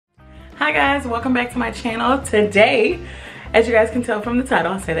Hi guys, welcome back to my channel. Today, as you guys can tell from the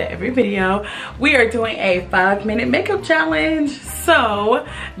title, I say that every video, we are doing a 5-minute makeup challenge. So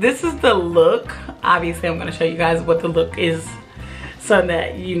this is the look. Obviously I'm going to show you guys what the look is so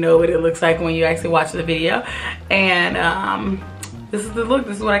that you know what it looks like when you actually watch the video. And this is the look.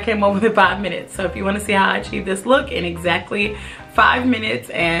 This is what I came up with in 5 minutes. So if you want to see how I achieve this look in exactly 5 minutes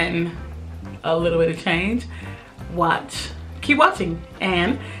and a little bit of change, keep watching.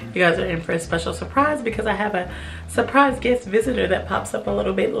 And you guys are in for a special surprise because I have a surprise guest visitor that pops up a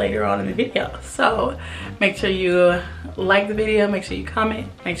little bit later on in the video. So make sure you like the video, make sure you comment,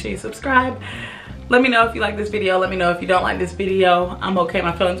 make sure you subscribe. Let me know if you like this video. Let me know if you don't like this video. I'm okay.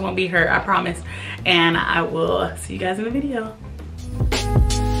 My feelings won't be hurt, I promise. And I will see you guys in the video.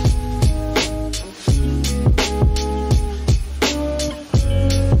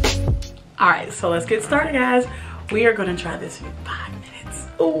 All right, so let's get started, guys. We are gonna try this in 5 minutes.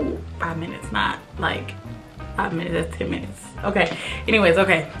 Oh, 5 minutes, not like 5 minutes, that's 10 minutes. Okay, anyways,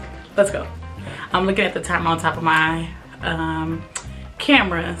 okay, let's go. I'm looking at the timer on top of my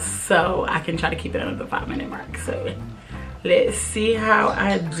camera so I can try to keep it under the 5-minute mark. So let's see how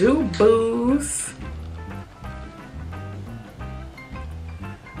I do, boos.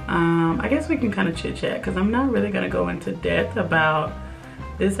 I guess we can kind of chit chat because I'm not really gonna go into depth about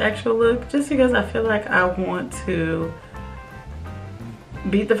this actual look just because I feel like I want to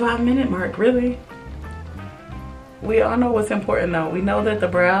beat the 5-minute mark. Really, we all know what's important though. We know that the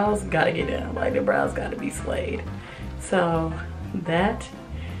brows gotta get done, like the brows gotta be slayed. So that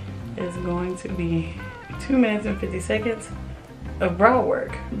is going to be 2 minutes and 50 seconds of brow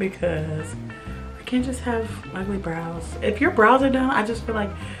work because I can't just have ugly brows. If your brows are done, I just feel like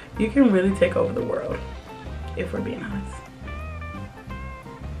you can really take over the world, if we're being honest.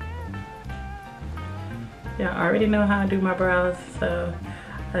 Yeah, I already know how I do my brows, so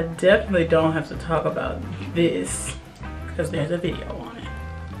I definitely don't have to talk about this because there's a video on it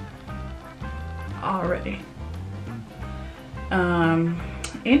already.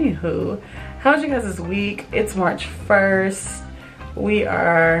 Anywho, how's you guys this week? It's March 1st. We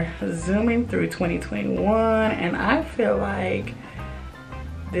are zooming through 2021 and I feel like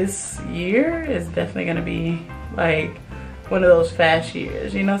this year is definitely gonna be like one of those fast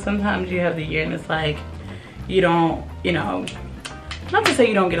years. You know, sometimes you have the year and it's like you don't, you know, not to say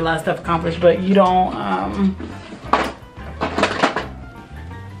you don't get a lot of stuff accomplished, but you don't,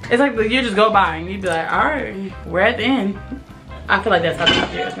 it's like the year just go by and you'd be like, all right, we're at the end. I feel like that's how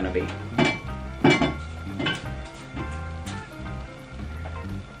this year is gonna be.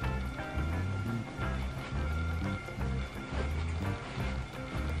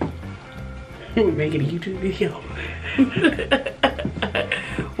 We're making a YouTube video.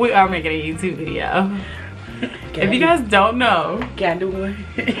 We are making a YouTube video. If you guys don't know, Can't do one.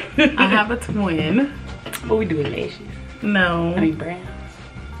 I have a twin. What we doing, lashes? No. I mean browns.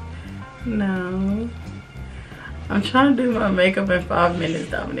 No. I'm trying to do my makeup in 5 minutes,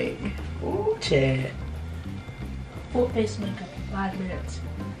 Dominique. Ooh, Chad. Full face makeup in 5 minutes.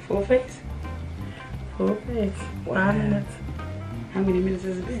 Full face? Full face. Wow. 5 minutes. How many minutes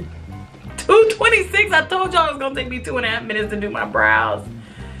has it been? 2:26. I told y'all it was gonna take me 2.5 minutes to do my brows.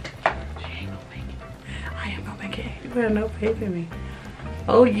 She ain't gonna make it. I am gonna make it. You better no faith in me.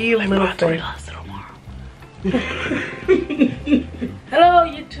 Oh, you little face. Hello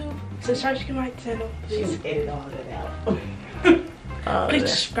YouTube. Subscribe to my channel. She's edited all that out. Please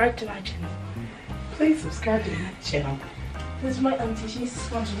subscribe to my channel. Please subscribe to my channel. This is my auntie. She's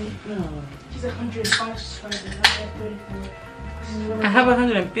sponsoring. No. She's 105 subscribers. I'm at 34. I have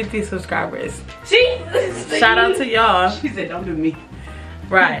 150 subscribers. See? Shout out to y'all. She said don't do me.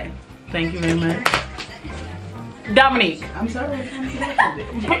 Right. Thank you very much. Dominique. I'm sorry.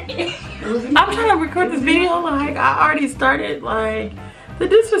 I'm trying to record this video. Like, I already started. Like, the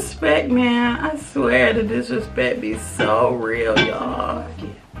disrespect, man. I swear the disrespect be so real, y'all.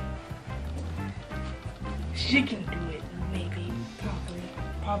 She can do it. Maybe. Probably.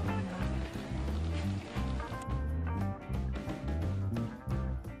 Probably not.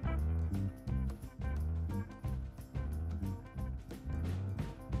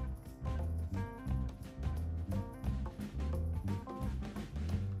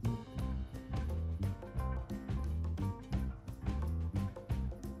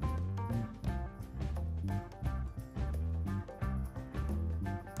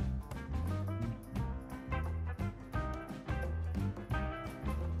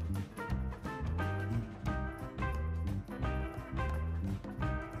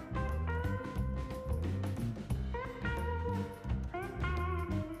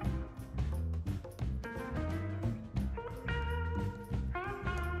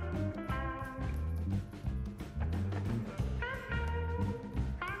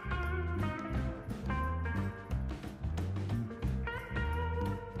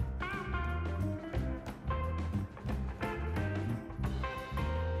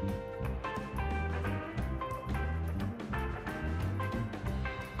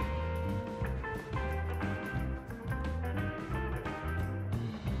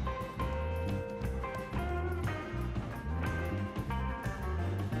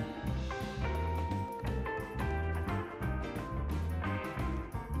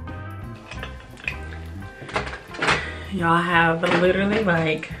 Y'all have literally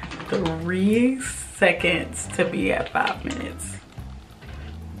like 3 seconds to be at 5 minutes.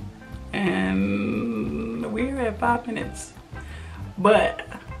 And we're at 5 minutes. But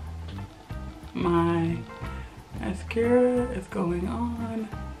my mascara is going on.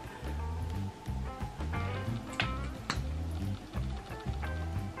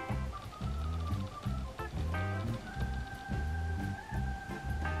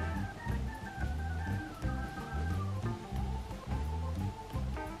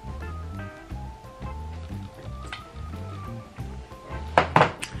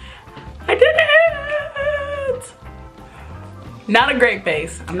 I did it! Not a great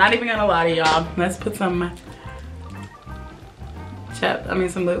face. I'm not even gonna lie to y'all. Let's put some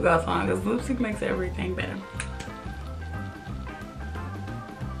some lip gloss on, because lipstick makes everything better.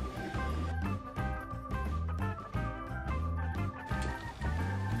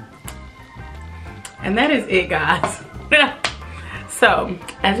 And that is it, guys. So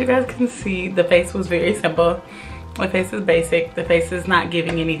as you guys can see, the face was very simple. The face is basic. The face is not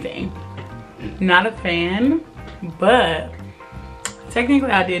giving anything. Not a fan, but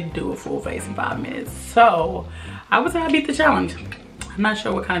technically I did do a full face in 5 minutes. So I would say I beat the challenge. I'm not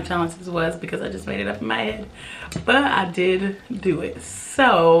sure what kind of challenge this was because I just made it up in my head, but I did do it.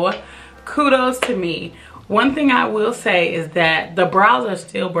 So kudos to me. One thing I will say is that the brows are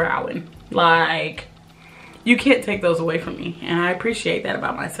still browing. Like, you can't take those away from me, and I appreciate that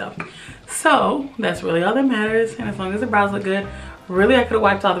about myself. So that's really all that matters. And as long as the brows look good, really I could have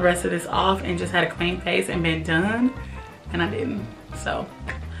wiped all the rest of this off and just had a clean face and been done, and I didn't. So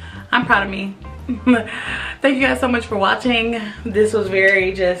I'm proud of me. Thank you guys so much for watching. This was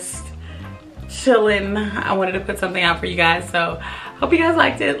very just chilling. I wanted to put something out for you guys, so hope you guys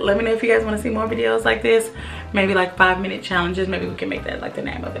liked it. Let me know if you guys want to see more videos like this, maybe like 5-minute challenges. Maybe we can make that like the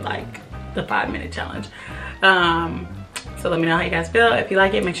name of it, like the 5-minute challenge. So let me know how you guys feel. If you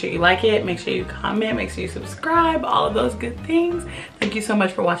like it, make sure you like it, make sure you comment, make sure you subscribe, all of those good things. Thank you so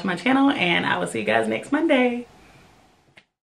much for watching my channel, and I will see you guys next Monday.